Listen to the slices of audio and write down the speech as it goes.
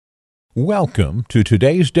Welcome to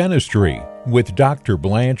today's Dentistry with Dr.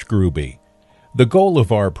 Blanche Grube. The goal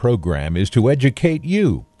of our program is to educate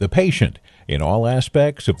you, the patient, in all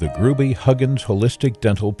aspects of the Grube-Huggins Holistic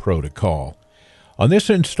Dental Protocol. On this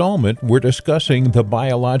installment, we're discussing the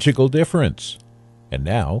biological difference. And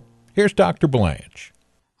now, here's Dr. Blanche.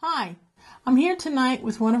 Hi, I'm here tonight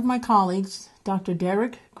with one of my colleagues, Dr.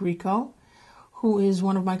 Derek Grieco, who is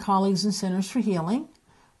one of my colleagues in Centers for Healing.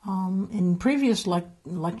 In previous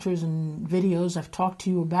lectures and videos, I've talked to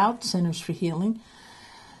you about Centers for Healing.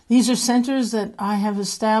 These are centers that I have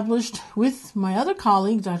established with my other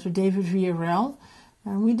colleague, Dr. David Villarreal,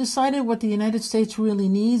 and we decided what the United States really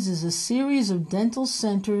needs is a series of dental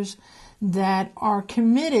centers that are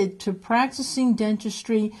committed to practicing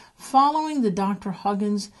dentistry following the Dr.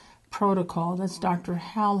 Huggins protocol. That's Dr.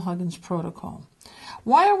 Hal Huggins protocol.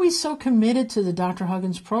 Why are we so committed to the Dr.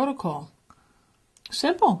 Huggins protocol?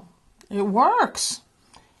 Simple. It works.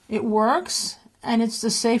 It works, and it's the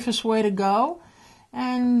safest way to go,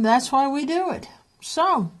 and that's why we do it.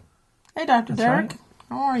 So, hey, Dr. Derek,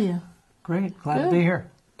 how are you? Great. Glad to be here.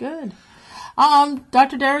 Good.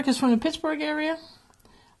 Dr. Derek is from the Pittsburgh area.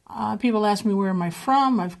 People ask me where am I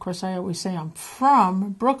from. Of course, I always say I'm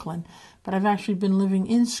from Brooklyn, but I've actually been living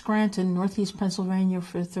in Scranton, Northeast Pennsylvania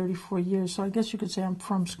for 34 years, so I guess you could say I'm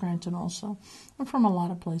from Scranton also. I'm from a lot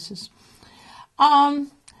of places. I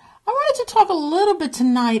wanted to talk a little bit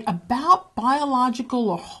tonight about biological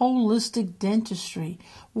or holistic dentistry.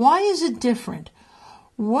 Why is it different?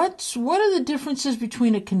 What are the differences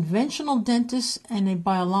between a conventional dentist and a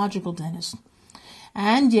biological dentist?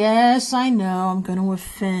 And yes, I know I'm going to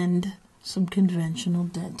offend some conventional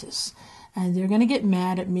dentists. And they're going to get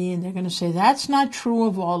mad at me and they're going to say, that's not true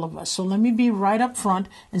of all of us. So let me be right up front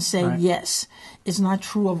and say, yes, it's not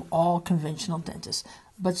true of all conventional dentists.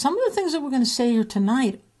 But some of the things that we're going to say here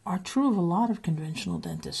tonight are true of a lot of conventional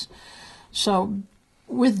dentists. So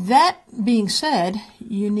with that being said,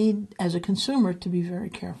 you need, as a consumer, to be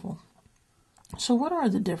very careful. So what are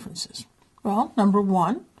the differences? Well, number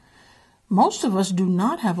one, most of us do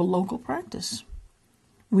not have a local practice.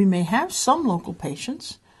 We may have some local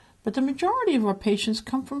patients, but the majority of our patients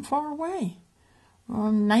come from far away.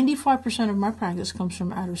 95% of my practice comes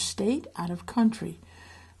from out of state, out of country.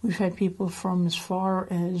 We've had people from as far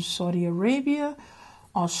as Saudi Arabia,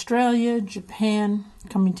 Australia, Japan,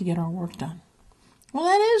 coming to get our work done. Well,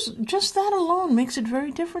 just that alone makes it very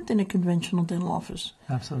different than a conventional dental office.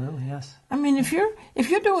 Absolutely, yes. I mean, if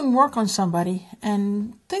you're doing work on somebody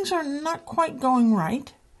and things are not quite going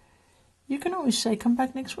right, you can always say, come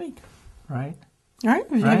back next week. Right. Right?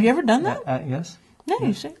 Have you ever done that? Yes. Yeah,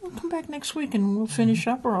 you say, well, come back next week and we'll finish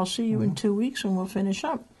up, or I'll see you in 2 weeks and we'll finish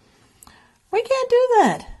up. We can't do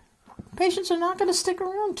that. Patients are not going to stick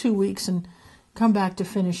around 2 weeks and come back to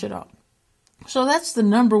finish it up. So that's the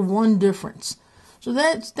number one difference. So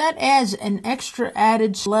that adds an extra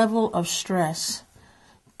added level of stress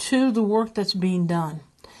to the work that's being done.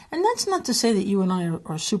 And that's not to say that you and I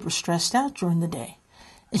are super stressed out during the day.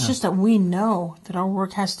 It's just that we know that our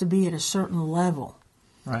work has to be at a certain level.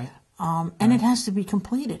 Right. And it has to be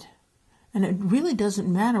completed. And it really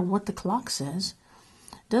doesn't matter what the clock says.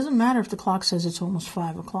 It doesn't matter if the clock says it's almost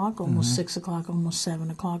 5 o'clock, almost 6 o'clock, almost 7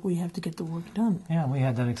 o'clock. We have to get the work done. Yeah, we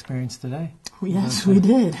had that experience today. Yes, we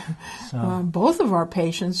did. So. Both of our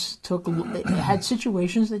patients had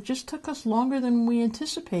situations that just took us longer than we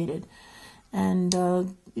anticipated. And,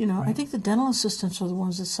 I think the dental assistants are the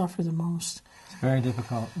ones that suffer the most. It's very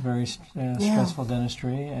difficult, very stressful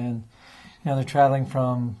dentistry. And, they're traveling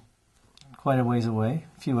from quite a ways away,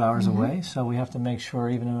 a few hours away. So we have to make sure,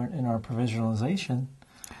 even in our provisionalization,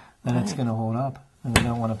 that it's going to hold up, and we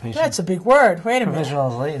don't want a patient. That's a big word. Wait a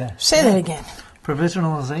minute. Say that again.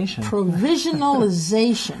 Provisionalization.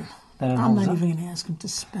 Provisionalization. I'm not even going to ask him to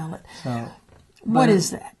spell it. So, what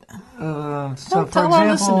is that? So, for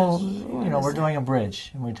example, we're doing a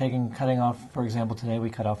bridge, and we're cutting off. For example, today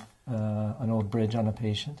we cut off an old bridge on a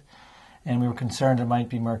patient, and we were concerned there might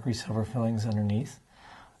be mercury silver fillings underneath,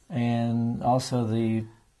 and also the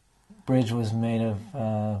bridge was made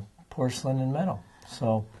of porcelain and metal.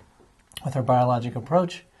 So, with our biologic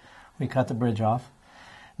approach, we cut the bridge off.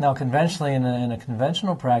 Now, conventionally, in a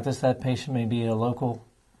conventional practice, that patient may be a local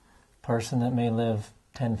person that may live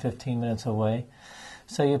 10, 15 minutes away.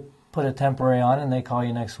 So you put a temporary on, and they call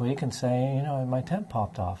you next week and say, my temp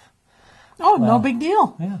popped off. Oh, no big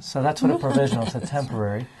deal. Yeah, so that's what a provisional is, a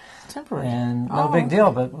temporary. Temporary. And no big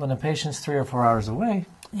deal, but when a patient's 3 or 4 hours away,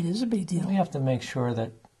 it is a big deal. We have to make sure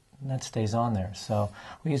that stays on there. So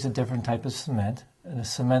we use a different type of cement, and a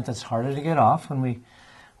cement that's harder to get off when we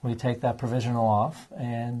take that provisional off,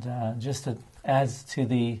 and just it adds to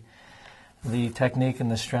the the technique and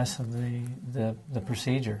the stress of the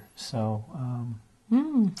procedure. So,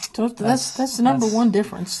 so that's the number one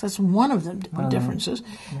difference. That's one of the differences.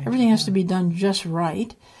 Everything has to be done just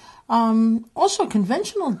right. Also,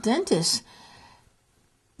 conventional dentists,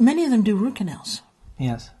 many of them do root canals.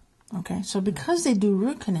 Yes. Okay, so because they do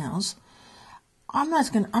root canals, I'm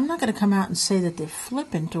not going to come out and say that they're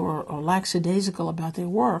flippant or lackadaisical about their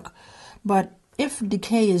work, but if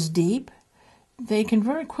decay is deep, they can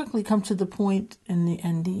very quickly come to the point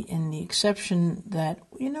in the exception that,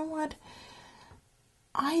 you know what,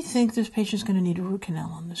 I think this patient's going to need a root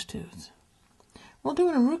canal on this tooth. Well,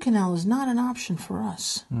 doing a root canal is not an option for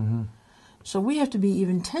us. Mm-hmm. So we have to be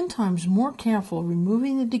even 10 times more careful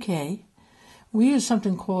removing the decay. We use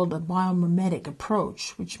something called a biomimetic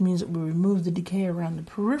approach, which means that we remove the decay around the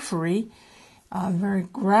periphery, very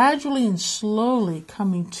gradually and slowly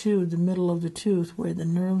coming to the middle of the tooth where the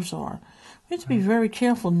nerves are. We have to be very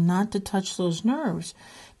careful not to touch those nerves,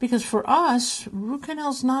 because for us, root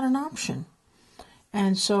canal is not an option.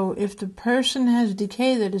 And so if the person has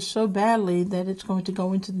decay that is so badly that it's going to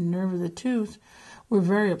go into the nerve of the tooth, we're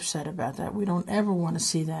very upset about that. We don't ever want to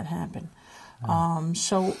see that happen.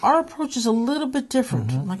 So our approach is a little bit different.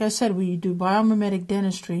 Mm-hmm. Like I said, we do biomimetic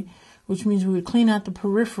dentistry, which means we would clean out the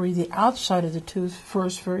periphery, the outside of the tooth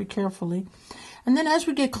first very carefully. And then as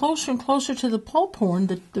we get closer and closer to the pulp horn,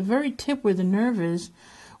 the very tip where the nerve is,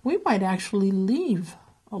 we might actually leave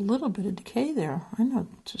a little bit of decay there. I know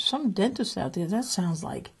to some dentists out there, that sounds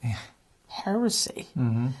like heresy.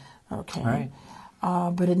 Mm-hmm. Okay. Right.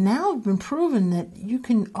 But it now has been proven that you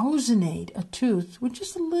can ozonate a tooth with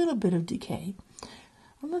just a little bit of decay.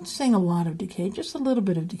 I'm not saying a lot of decay, just a little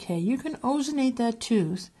bit of decay. You can ozonate that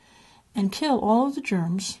tooth and kill all of the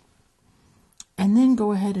germs and then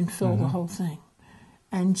go ahead and fill the whole thing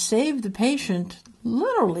and save the patient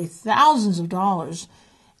literally thousands of dollars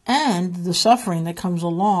and the suffering that comes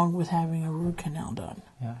along with having a root canal done.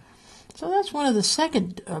 Yeah. So that's one of the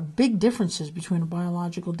second big differences between a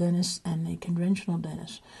biological dentist and a conventional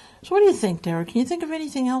dentist. So what do you think, Derek? Can you think of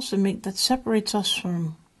anything else that separates us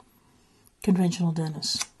from conventional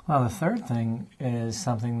dentists? Well, the third thing is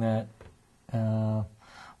something that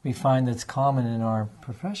we find that's common in our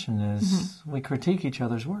profession is we critique each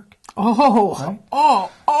other's work. Oh, right?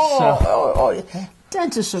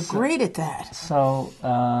 Dentists are great at that. So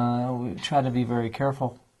we try to be very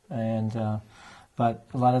careful, but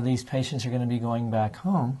a lot of these patients are going to be going back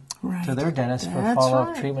home to their dentist for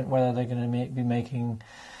follow-up treatment, whether they're going to be making,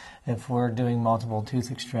 if we're doing multiple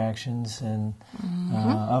tooth extractions and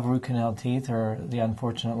of root canal teeth or the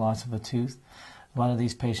unfortunate loss of a tooth. A lot of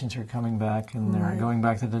these patients are coming back and they're going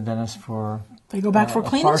back to the dentist for... They go back for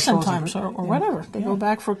cleaning sometimes or whatever. They go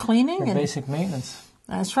back for cleaning. For basic maintenance.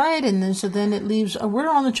 That's right. And then, so then it leaves... we're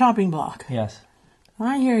on the chopping block. Yes.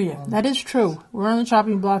 I hear you. That is true. We're on the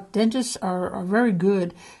chopping block. Dentists are very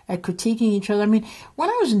good at critiquing each other. I mean, when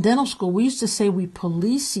I was in dental school, we used to say we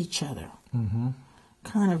police each other. Mm-hmm.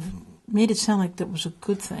 Kind of made it sound like that was a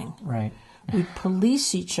good thing. Right. We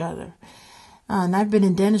police each other. And I've been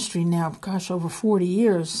in dentistry now, over 40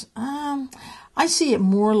 years. I see it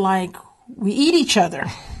more like we eat each other.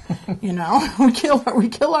 You know, we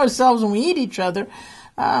kill ourselves and we eat each other,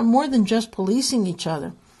 more than just policing each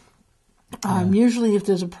other. Usually, if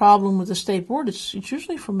there's a problem with the state board, it's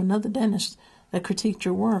usually from another dentist that critiqued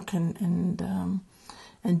your work and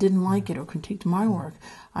didn't like it or critiqued my work.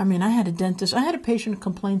 I mean, I had a patient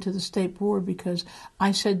complain to the state board because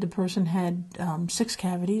I said the person had 6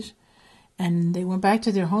 cavities. And they went back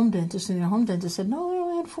to their home dentist, and their home dentist said, no, they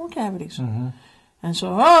only had 4 cavities. Mm-hmm. And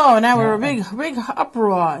so, now we're a big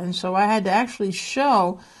uproar. And so I had to actually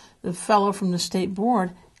show the fellow from the state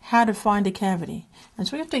board how to find a cavity. And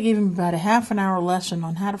so we have to give him about a half an hour lesson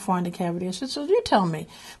on how to find a cavity. I said, so you tell me.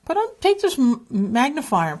 Take this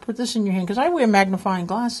magnifier, put this in your hand, because I wear magnifying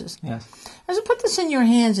glasses. Yes. I said, put this in your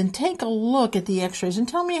hands and take a look at the x-rays and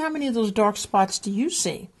tell me how many of those dark spots do you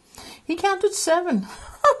see. He counted 7.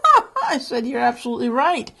 I said, you're absolutely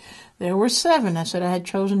right. There were 7. I said I had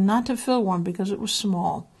chosen not to fill one because it was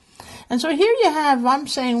small. And so here you have, I'm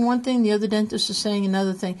saying one thing, the other dentist is saying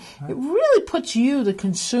another thing. Right. It really puts you, the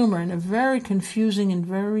consumer, in a very confusing and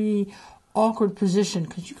very awkward position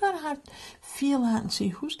because you got to feel out and see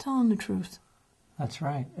who's telling the truth. That's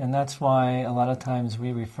right. And that's why a lot of times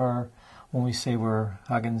we refer, when we say we're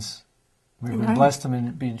Huggins, we're blessed to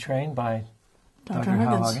be trained by Dr.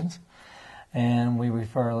 Huggins. And we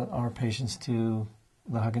refer our patients to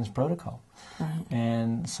the Huggins protocol. Right.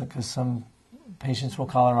 And so, because some patients will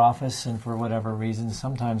call our office, and for whatever reason,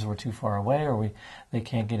 sometimes we're too far away or they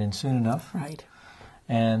can't get in soon enough. Right.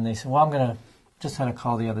 And they say, well, just had a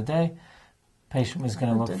call the other day. patient was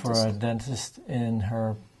going to look for a dentist in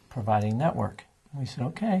her providing network. We said,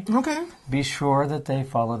 okay. Be sure that they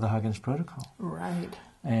follow the Huggins protocol. Right.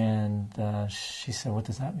 And she said, what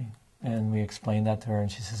does that mean? And we explained that to her,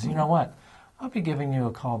 and she says, you know what? I'll be giving you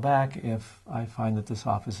a call back if I find that this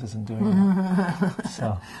office isn't doing it.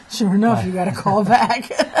 So, sure enough, you got to call back.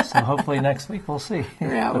 So hopefully next week we'll see.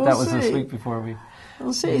 Yeah, but that was this week before we...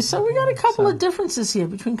 We'll see. So we got a couple of differences here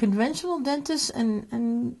between conventional dentists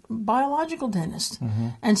and biological dentists.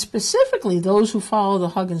 And specifically those who follow the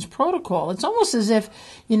Huggins protocol. It's almost as if,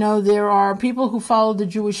 there are people who follow the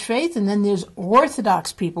Jewish faith, and then there's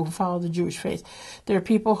Orthodox people who follow the Jewish faith. There are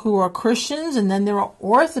people who are Christians, and then there are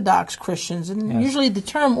Orthodox Christians. And usually the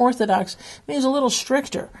term Orthodox means a little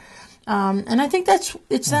stricter. And I think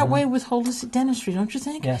it's that way with holistic dentistry, don't you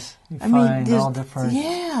think? Yes, you find all different.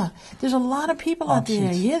 Yeah, there's a lot of people out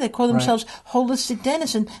there. Yeah, they call themselves holistic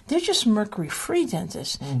dentists, and they're just mercury-free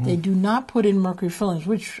dentists. They do not put in mercury fillings,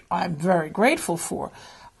 which I'm very grateful for.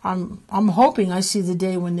 I'm hoping I see the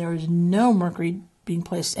day when there is no mercury being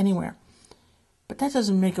placed anywhere. But that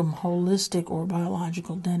doesn't make them holistic or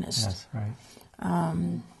biological dentists. That's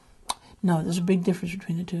right. No, there's a big difference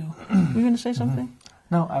between the two. Were you going to say something?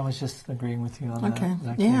 No, I was just agreeing with you on that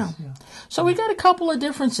case. Yeah. So we got a couple of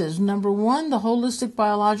differences. Number one, the holistic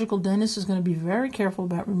biological dentist is going to be very careful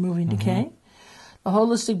about removing decay. The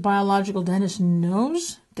holistic biological dentist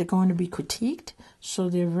knows they're going to be critiqued, so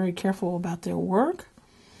they're very careful about their work.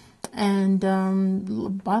 And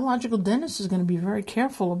biological dentist is going to be very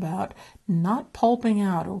careful about not pulping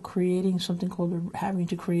out or creating something called having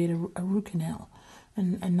to create a root canal,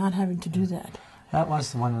 and not having to do that. That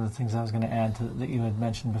was one of the things I was going to add to that you had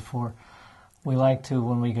mentioned before. We like to,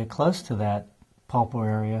 when we get close to that pulpal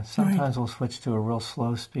area, sometimes we'll switch to a real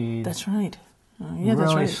slow speed. That's right.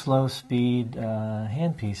 Really slow speed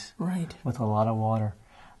handpiece. Right. With a lot of water.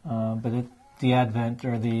 But the advent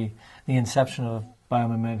or the inception of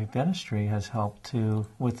biomimetic dentistry has helped to,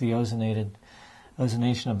 with the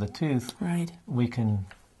ozonation of the tooth. Right. We can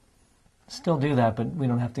still do that, but we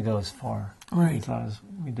don't have to go as far as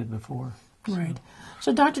we did before. Right.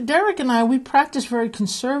 So Dr. Derek and I, we practice very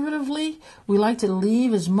conservatively. We like to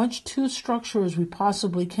leave as much tooth structure as we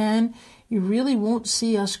possibly can. You really won't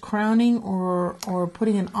see us crowning or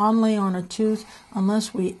putting an onlay on a tooth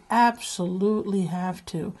unless we absolutely have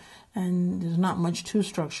to. And there's not much tooth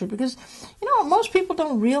structure because, what most people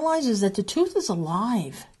don't realize is that the tooth is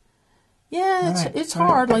alive. Yeah, it's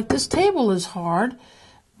hard. Like this table is hard.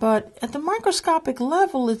 But at the microscopic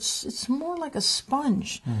level, it's more like a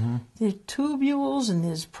sponge. There's tubules and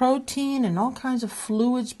there's protein and all kinds of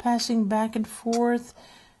fluids passing back and forth.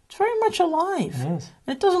 It's very much alive. It is.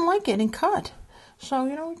 And it doesn't like getting cut.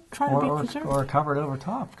 So, try to be conservative. Or covered over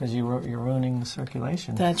top because you're ruining the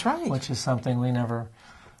circulation. That's right. Which is something we never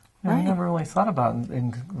really thought about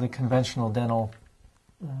in the conventional dental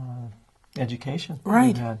education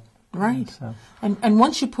we've had. Right. So. And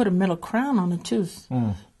once you put a metal crown on a tooth,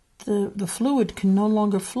 the fluid can no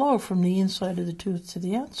longer flow from the inside of the tooth to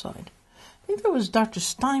the outside. I think that was Dr.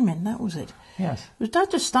 Steinman. That was it. Yes. It was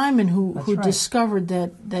Dr. Steinman who discovered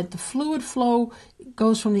that the fluid flow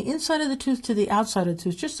goes from the inside of the tooth to the outside of the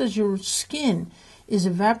tooth, just as your skin is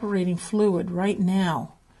evaporating fluid right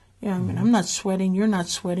now. Yeah, I mean, I'm not sweating, you're not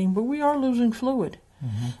sweating, but we are losing fluid.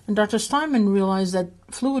 And Dr. Steinman realized that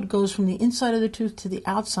fluid goes from the inside of the tooth to the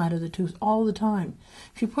outside of the tooth all the time.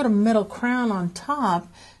 If you put a metal crown on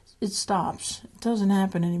top, it stops. It doesn't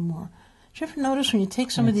happen anymore. Did you ever notice when you take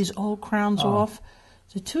some of these old crowns off,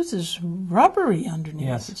 the tooth is rubbery underneath?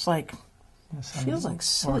 Yes. It's like, feels like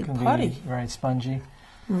silly putty. Very spongy.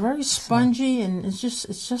 Very spongy, and it's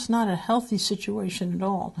just not a healthy situation at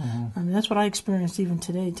all. I mean, that's what I experienced even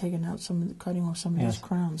today, cutting off some of these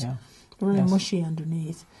crowns. Yeah. Really mushy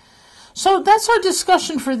underneath. So that's our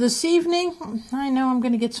discussion for this evening. I know I'm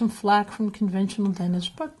going to get some flack from conventional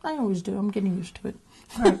dentists, but I always do. I'm getting used to it.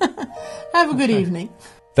 Have a good evening.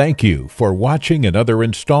 Thank you for watching another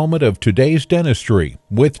installment of Today's Dentistry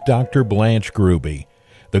with Dr. Blanche Grube.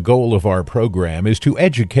 The goal of our program is to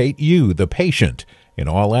educate you, the patient, in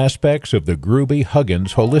all aspects of the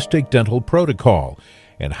Grube-Huggins Holistic Dental Protocol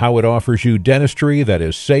and how it offers you dentistry that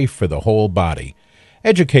is safe for the whole body.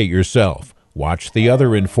 Educate yourself. Watch the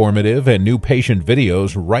other informative and new patient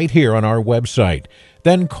videos right here on our website.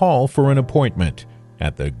 Then call for an appointment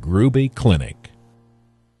at the Grube Clinic.